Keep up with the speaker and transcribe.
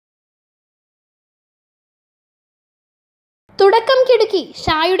തുടക്കം കിടുക്കി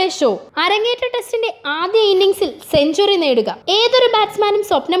ഷായുടെ ഷോ. അരങ്ങേറ്റ ടെസ്റ്റിന്റെ ആദ്യ ഇന്നിംഗ്സിൽ സെഞ്ചുറി നേടുക. ഏതൊരു ബാറ്റ്സ്മാനും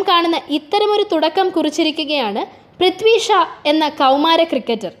സ്വപ്നം കാണുന്ന ഇത്തരമൊരു തുടക്കം കുറിച്ചിരിക്കുകയാണ് പൃഥ്വി ഷാ എന്ന കൗമാര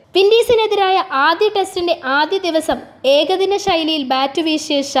ക്രിക്കറ്റർ. വിൻഡീസിനെതിരായ ആദ്യ ടെസ്റ്റിന്റെ ആദ്യ ദിവസം ഏകദിന ശൈലിയിൽ ബാറ്റ്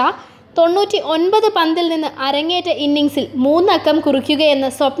വീശിയ ഷാ 99 പന്തിൽ നിന്ന് അരങ്ങേറ്റ ഇന്നിംഗ്സിൽ 3 അക്കം കുറിക്കുകയെന്ന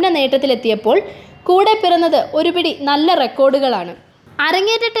സ്വപ്ന നേട്ടത്തിലെത്തിയപ്പോൾ കൂടെ പിറന്നത് ഒരുപിടി നല്ല റെക്കോർഡുകളാണ്.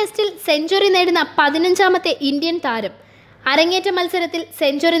 അരങ്ങേറ്റ ടെസ്റ്റിൽ സെഞ്ചുറി നേടുന്ന 15ാമത്തെ ഇന്ത്യൻ താരം, അരങ്ങേറ്റ മത്സരത്തിൽ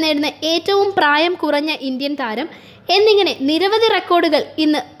സെഞ്ചുറി നേടുന്ന ഏറ്റവും പ്രായം കുറഞ്ഞ ഇന്ത്യൻ താരം എന്നിങ്ങനെ നിരവധി റെക്കോർഡുകൾ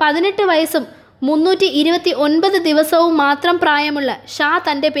ഇന്ന് 18 വയസ്സും 329 ദിവസവും മാത്രം പ്രായമുള്ള ഷാ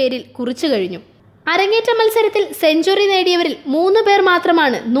തൻ്റെ പേരിൽ കുറിച്ചു കഴിഞ്ഞു. അരങ്ങേറ്റ മത്സരത്തിൽ സെഞ്ചുറി നേടിയവരിൽ 3 പേർ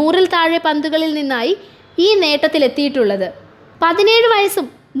മാത്രമാണ് 100-ൽ താഴെ പന്തുകളിൽ നിന്നായി ഈ നേട്ടത്തിലെത്തിയിട്ടുള്ളത്. 17 വയസ്സും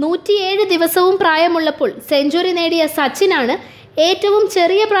 107 ദിവസവും പ്രായമുള്ളപ്പോൾ സെഞ്ചുറി നേടിയ സച്ചിനാണ് ഏറ്റവും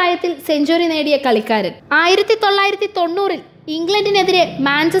ചെറിയ പ്രായത്തിൽ സെഞ്ചുറി നേടിയ കളിക്കാരൻ. 1990-ൽ ഇംഗ്ലണ്ടിനെതിരെ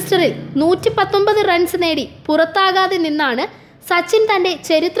മാഞ്ചസ്റ്ററിൽ 119 റൺസ് നേടി പുറത്താകാതെ നിന്നാണ് സച്ചിൻ തൻ്റെ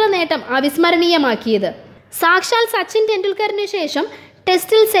ചരിത്ര നേട്ടം അവിസ്മരണീയമാക്കിയത്. സാക്ഷാൽ സച്ചിൻ ടെണ്ടുൽക്കറിനു ശേഷം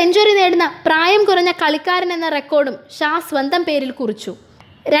ടെസ്റ്റിൽ സെഞ്ചുറി നേടുന്ന പ്രായം കുറഞ്ഞ കളിക്കാരൻ എന്ന റെക്കോർഡും ഷാ സ്വന്തം പേരിൽ കുറിച്ചു.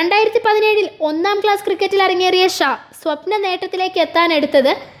 2017-ൽ 1-ാം ക്ലാസ് ക്രിക്കറ്റിൽ അരങ്ങേറിയ ഷാ സ്വപ്ന നേട്ടത്തിലേക്ക്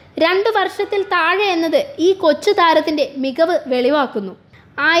എത്താനെടുത്തത് 2 വർഷത്തിൽ താഴെ എന്നത് ഈ കൊച്ചു താരത്തിൻ്റെ മികവ് വെളിവാക്കുന്നു.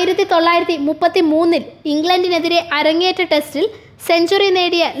 1933-ൽ ഇംഗ്ലണ്ടിനെതിരെ അരങ്ങേറ്റ ടെസ്റ്റിൽ സെഞ്ചുറി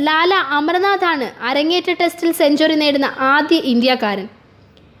നേടിയ ലാല അമർനാഥാണ് അരങ്ങേറ്റ ടെസ്റ്റിൽ സെഞ്ചുറി നേടുന്ന ആദ്യ ഇന്ത്യക്കാരൻ.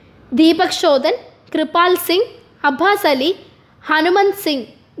 ദീപക് ശോധൻ, കൃപാൽ സിംഗ്, അബ്ബാസ് അലി, ഹനുമന്ത് സിംഗ്,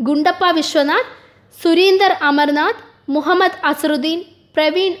 ഗുണ്ടപ്പ വിശ്വനാഥ്, സുരീന്ദർ അമർനാഥ്, മുഹമ്മദ് അസറുദ്ദീൻ,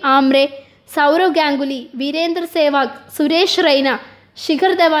 പ്രവീൺ ആംറെ, സൗരവ് ഗാംഗുലി, വീരേന്ദർ സേവാഗ്, സുരേഷ് റെയ്ന,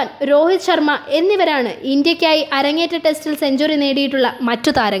 ശിഖർ ധവാൻ, രോഹിത് ശർമ്മ എന്നിവരാണ് ഇന്ത്യക്കായി അരങ്ങേറ്റ ടെസ്റ്റിൽ സെഞ്ചുറി നേടിയിട്ടുള്ള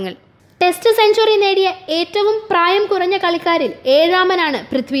മറ്റു താരങ്ങൾ. ടെസ്റ്റ് സെഞ്ചുറി നേടിയ ഏറ്റവും പ്രായം കുറഞ്ഞ കളിക്കാരിൽ 7ാമനാണ്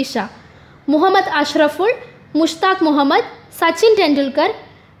പൃഥ്വി ഷാ. മുഹമ്മദ് അഷ്റഫുൾ, മുഷ്താഖ് മുഹമ്മദ്, സച്ചിൻ ടെണ്ടുൽക്കർ,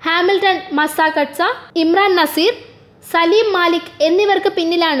 ഹാമിൽട്ടൺ മസാകട്സ, ഇമ്രാൻ നസീർ, സലീം മാലിക് എന്നിവർക്ക്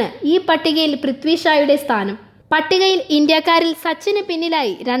പിന്നിലാണ് ഈ പട്ടികയിൽ പൃഥ്വി ഷായുടെ സ്ഥാനം. പട്ടികയിൽ ഇന്ത്യക്കാരിൽ സച്ചിന്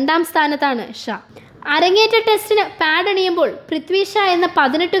പിന്നിലായി 2ാം സ്ഥാനത്താണ് ഷാ. അരങ്ങേറ്റ ടെസ്റ്റിന് പാഡണിയുമ്പോൾ പൃഥ്വി ഷാ എന്ന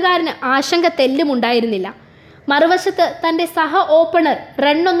 18-കാരന് ആശങ്ക തെല്ലുമുണ്ടായിരുന്നില്ല. മറുവശത്ത് തൻ്റെ സഹ ഓപ്പണർ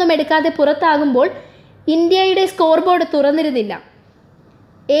റണ്ണൊന്നും എടുക്കാതെ പുറത്താകുമ്പോൾ ഇന്ത്യയുടെ സ്കോർ ബോർഡ് തുറന്നിരുന്നില്ല.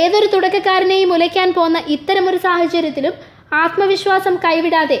 ഏതൊരു തുടക്കക്കാരനെയും ഉലയ്ക്കാൻ പോന്ന ഇത്തരമൊരു സാഹചര്യത്തിലും ആത്മവിശ്വാസം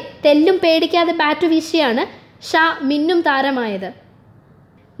കൈവിടാതെ തെല്ലും പേടിക്കാതെ ബാറ്റ് വീശിയാണ് ഷാ മിന്നും താരമായത്.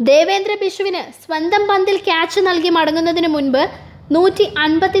 ദേവേന്ദ്ര ബിശ്വിന് സ്വന്തം പന്തിൽ ക്യാച്ച് നൽകി മടങ്ങുന്നതിന് മുൻപ്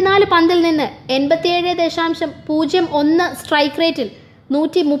 154 പന്തിൽ നിന്ന് 87.01 സ്ട്രൈക്ക് റേറ്റിൽ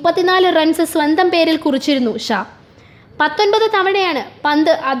 134 റൺസ് സ്വന്തം പേരിൽ കുറിച്ചിരുന്നു ഷാ. 19 തവണയാണ്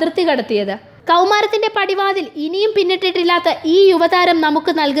പന്ത് അതിർത്തി കടത്തിയത്. കൗമാരത്തിൻ്റെ പടിവാതിൽ ഇനിയും പിന്നിട്ടിട്ടില്ലാത്ത ഈ യുവതാരം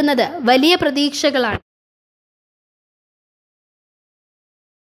നമുക്ക് നൽകുന്നത് വലിയ പ്രതീക്ഷകളാണ്.